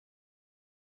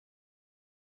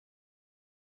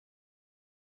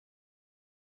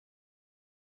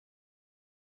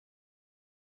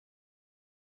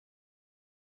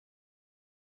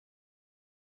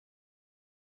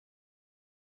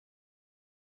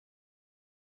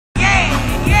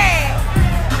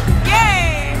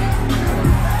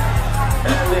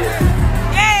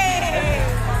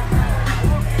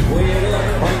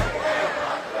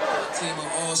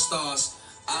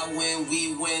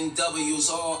BMWs,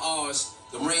 all ours.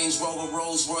 The Range Rover,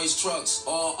 Rolls Royce trucks,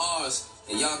 all ours.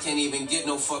 And y'all can't even get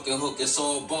no fucking hook. It's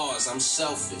all bars. I'm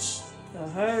selfish. I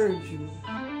heard you.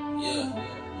 Yeah.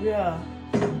 Yeah.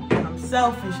 I'm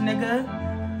selfish, nigga.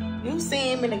 You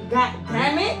see him in the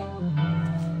goddammit?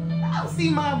 I don't see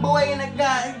my boy in the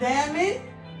goddammit.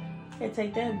 Can't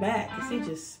take that back, cause he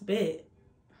just spit.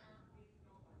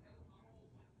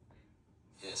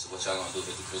 Yeah, so what y'all gonna do?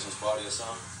 Hit the Christmas party or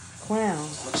something? Clown.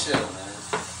 I'm gonna chill, man.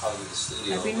 Probably in the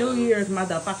studio. Happy New Year's,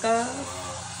 motherfucker.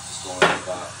 Just going in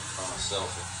by myself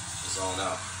and zone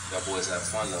out. Y'all boys have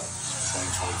fun though.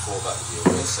 2024 about to be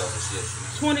a real selfish year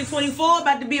for me. 2024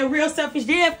 about to be a real selfish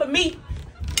year for me.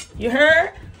 You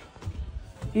heard?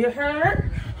 You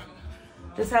heard?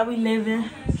 That's how we living.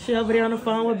 She over there on the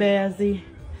phone with Bazzy.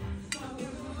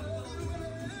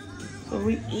 So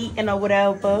we eating or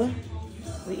whatever.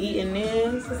 We eating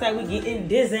this. It's like we getting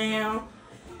this down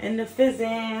and the fizz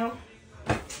down.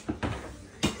 I'm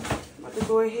about to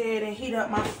go ahead and heat up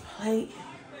my plate.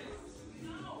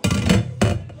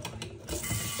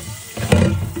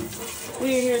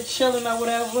 We in here chilling or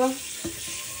whatever.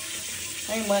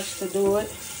 Ain't much to do it.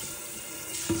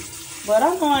 But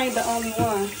I know I ain't the only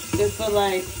one. Just feel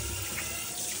like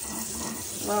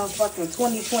motherfucking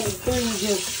 2023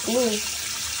 just flew.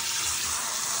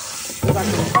 Cause I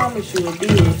can promise you it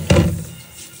did.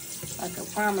 I can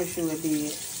promise you it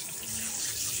did.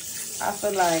 I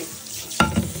feel like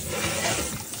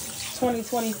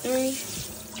 2023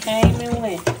 came and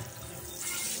went.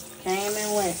 Came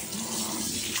and went.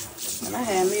 And I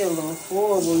had me a little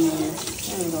horrible year.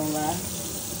 I ain't gonna lie.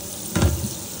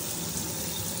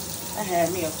 I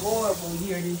had me a horrible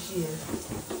year this year.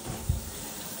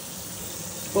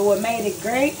 But what made it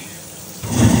great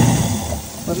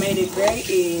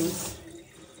is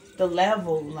the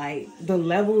level, like the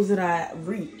levels that I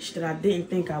reached that I didn't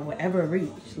think I would ever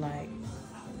reach. Like,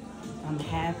 I'm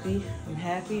happy, I'm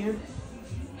happier.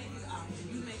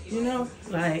 You know,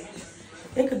 like,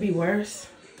 it could be worse.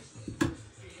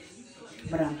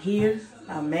 But I'm here,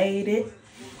 I made it,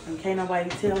 and can't nobody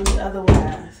tell me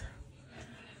otherwise.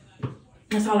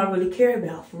 That's all I really care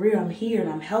about, for real. I'm here and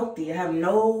I'm healthy. I have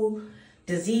no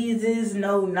diseases,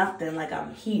 no nothing, like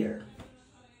I'm here.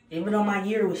 Even though my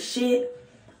year was shit,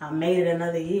 I made it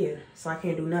another year. So I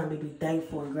can't do nothing but be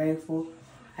thankful and grateful.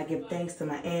 I give thanks to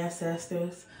my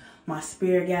ancestors, my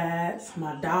spirit guides,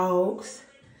 my dogs.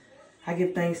 I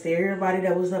give thanks to everybody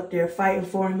that was up there fighting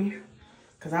for me.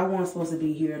 Because I wasn't supposed to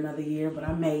be here another year, but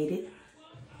I made it.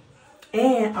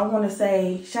 And I want to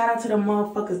say, shout out to the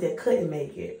motherfuckers that couldn't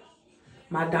make it.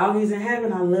 My doggies in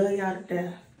heaven, I love y'all to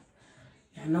death.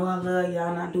 I know I love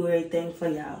y'all and I do everything for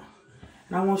y'all.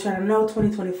 And I want y'all to know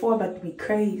 2024 about to be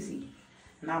crazy.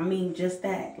 And I mean just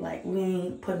that. Like, we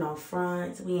ain't putting on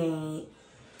fronts. We ain't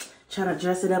trying to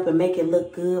dress it up and make it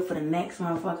look good for the next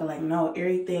motherfucker. Like, no,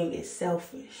 everything is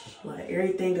selfish. Like,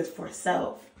 everything is for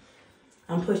self.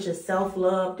 I'm pushing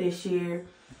self-love this year.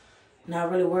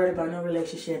 Not really worried about no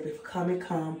relationship. If it come, it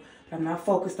come. But I'm not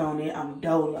focused on it. I'm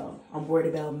dolo. I'm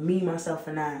worried about me, myself,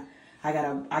 and I. I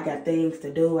got things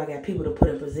to do. I got people to put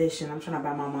in position. I'm trying to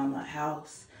buy my mama a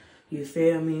house. You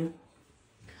feel me?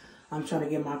 I'm trying to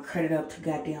get my credit up to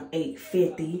goddamn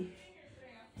 850.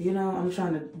 You know, I'm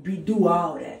trying to do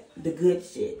all that. The good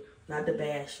shit, not the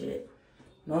bad shit.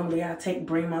 Normally I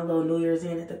bring my little New Year's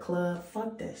in at the club.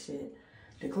 Fuck that shit.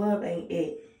 The club ain't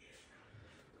it.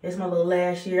 It's my little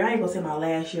last year. I ain't gonna say my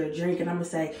last year drinking. I'm gonna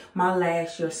say my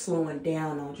last year slowing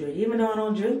down on drink. Even though I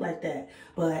don't drink like that.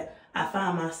 But I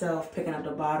find myself picking up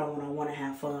the bottle when I want to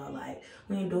have fun. Like,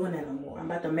 we ain't doing that no more. I'm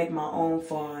about to make my own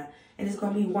fun. And it's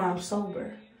gonna be while I'm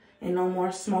sober. And no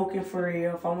more smoking for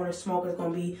real. If I want to smoke, it's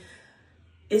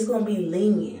gonna be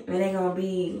lenient. It ain't gonna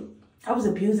be... I was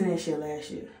abusing that shit last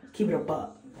year. Keep it a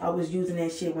buck. I was using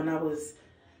that shit when I was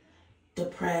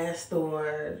depressed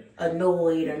or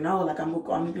annoyed or no. Like, I'm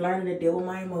learning to deal with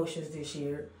my emotions this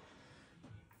year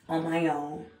on my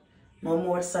own. No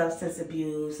more substance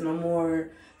abuse. No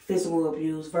more physical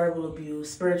abuse, verbal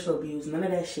abuse, spiritual abuse. None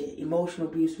of that shit. Emotional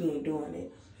abuse, we ain't doing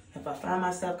it. If I find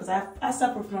myself, because I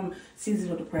suffer from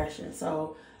seasonal depression,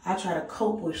 so I try to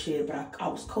cope with shit, but I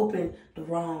was coping the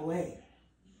wrong way.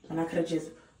 And I could have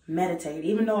just meditated,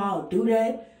 even though I'll do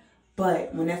that.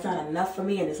 But when that's not enough for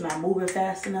me and it's not moving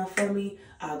fast enough for me,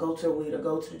 I'll go to the weed or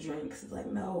go to the drinks. It's like,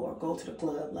 no, or go to the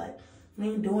club. Like, we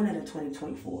ain't doing that in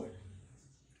 2024.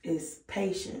 It's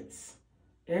patience.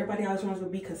 Everybody always wants to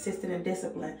be consistent and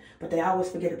disciplined, but they always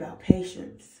forget about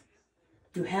patience.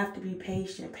 You have to be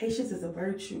patient. Patience is a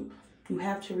virtue. You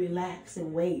have to relax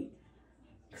and wait.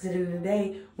 Because at the end of the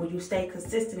day, when you stay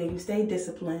consistent and you stay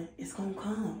disciplined, it's going to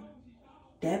come.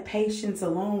 That patience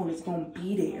alone is going to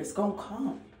be there. It's going to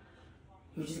come.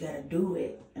 You just gotta do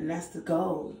it. And that's the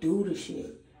goal. Do the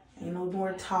shit. Ain't no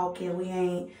more talking. We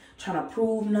ain't trying to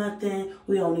prove nothing.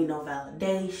 We don't need no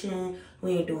validation.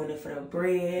 We ain't doing it for the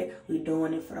bread. We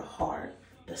doing it for the heart,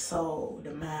 the soul,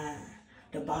 the mind,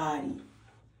 the body.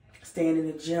 Staying in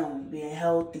the gym, being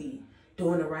healthy,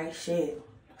 doing the right shit.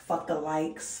 Fuck the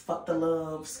likes, fuck the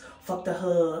loves, fuck the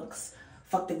hugs,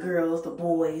 fuck the girls, the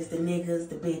boys, the niggas,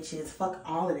 the bitches. Fuck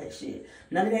all of that shit.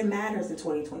 None of that matters in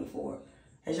 2024.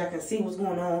 As y'all can see what's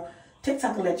going on,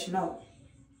 TikTok will let you know.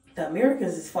 The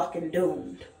Americans is fucking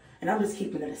doomed. And I'm just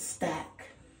keeping it a stack.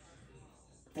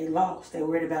 They lost. They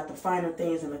worried about the finer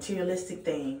things and materialistic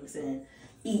things and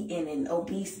eating and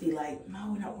obesity. Like,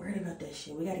 no, we're not worried about that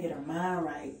shit. We got to get our mind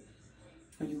right.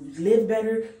 When you live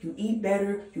better, you eat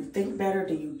better, you think better,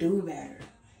 then you do better.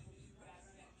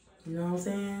 You know what I'm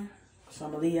saying? So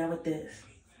I'm going to leave y'all with this.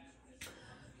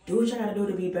 Do what you got to do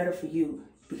to be better for you.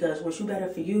 Because once you're better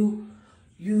for you,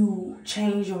 you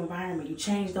change your environment. You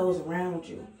change those around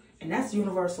you. And that's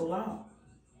universal law.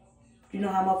 You know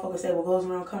how motherfuckers say what goes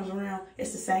around comes around?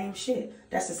 It's the same shit.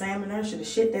 That's the same inertia. The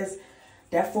shit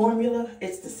that formula,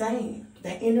 it's the same.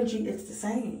 That energy, it's the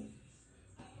same.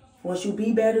 Once you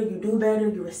be better, you do better,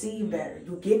 you receive better,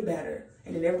 you get better.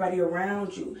 And then everybody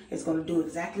around you is going to do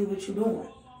exactly what you're doing.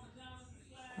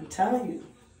 I'm telling you.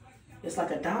 It's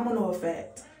like a domino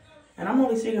effect. And I'm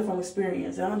only speaking from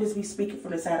experience. I don't just be speaking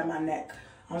from the side of my neck.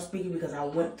 I'm speaking because I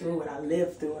went through it. I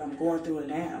lived through it. I'm going through it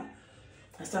now.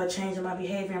 I started changing my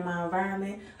behavior in my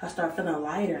environment. I started feeling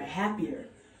lighter and happier.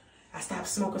 I stopped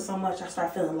smoking so much. I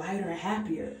started feeling lighter and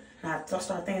happier. And I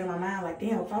started thinking in my mind like,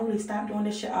 damn, if I really stop doing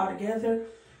this shit altogether,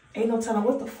 ain't no telling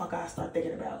what the fuck I'll start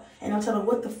thinking about. Ain't no telling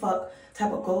what the fuck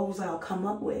type of goals I'll come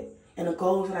up with. And the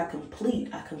goals that I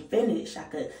complete, I can finish, I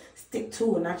could stick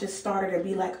to it. Not just start it and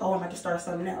be like, oh, I'm about to start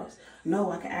something else.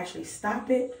 No, I can actually stop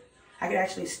it. I can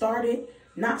actually start it,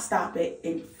 not stop it,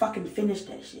 and fucking finish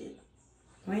that shit.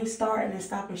 We ain't starting and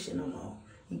stopping shit no more.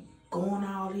 We going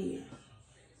all in.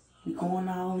 We going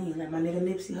all in. Like my nigga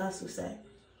Nipsey Hussle say.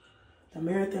 The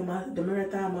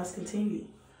marathon must continue.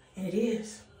 And it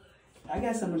is. I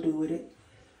got something to do with it.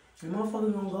 The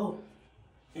motherfucker's gonna go.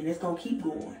 And it's gonna keep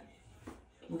going.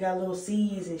 We got little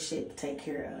seeds and shit to take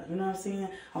care of. You know what I'm saying?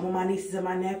 I want my nieces and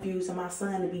my nephews and my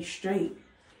son to be straight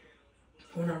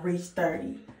when I reach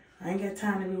 30. I ain't got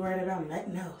time to be worried about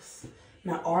nothing else.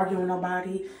 Not arguing with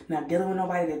nobody. Not dealing with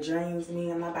nobody that drains me.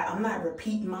 I'm not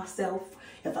repeating myself.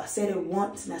 If I said it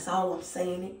once, and that's all I'm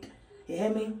saying it. You hear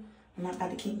me? I'm not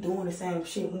about to keep doing the same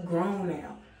shit. We grown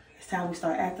now. It's time we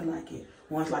start acting like it.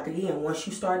 Once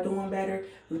you start doing better,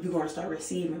 you're going to start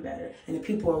receiving better. And the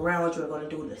people around you are going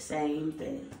to do the same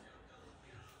thing.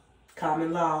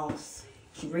 Common laws.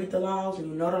 You read the laws and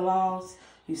you know the laws,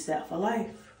 you set for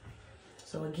life.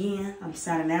 So again, I'm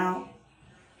signing out.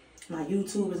 My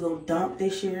YouTube is going to dump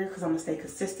this year because I'm going to stay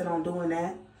consistent on doing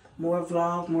that. More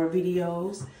vlogs, more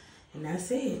videos. And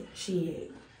that's it.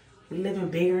 Shit. We living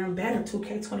bigger and better.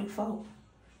 2K24.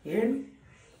 You hear me?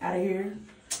 Out of here.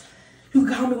 You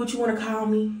can call me what you want to call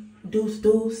me.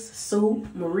 Deuce, Soup,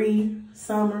 Marie,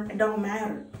 Summer. It don't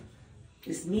matter.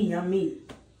 It's me. I'm me.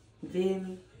 You feel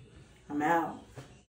me? I'm out.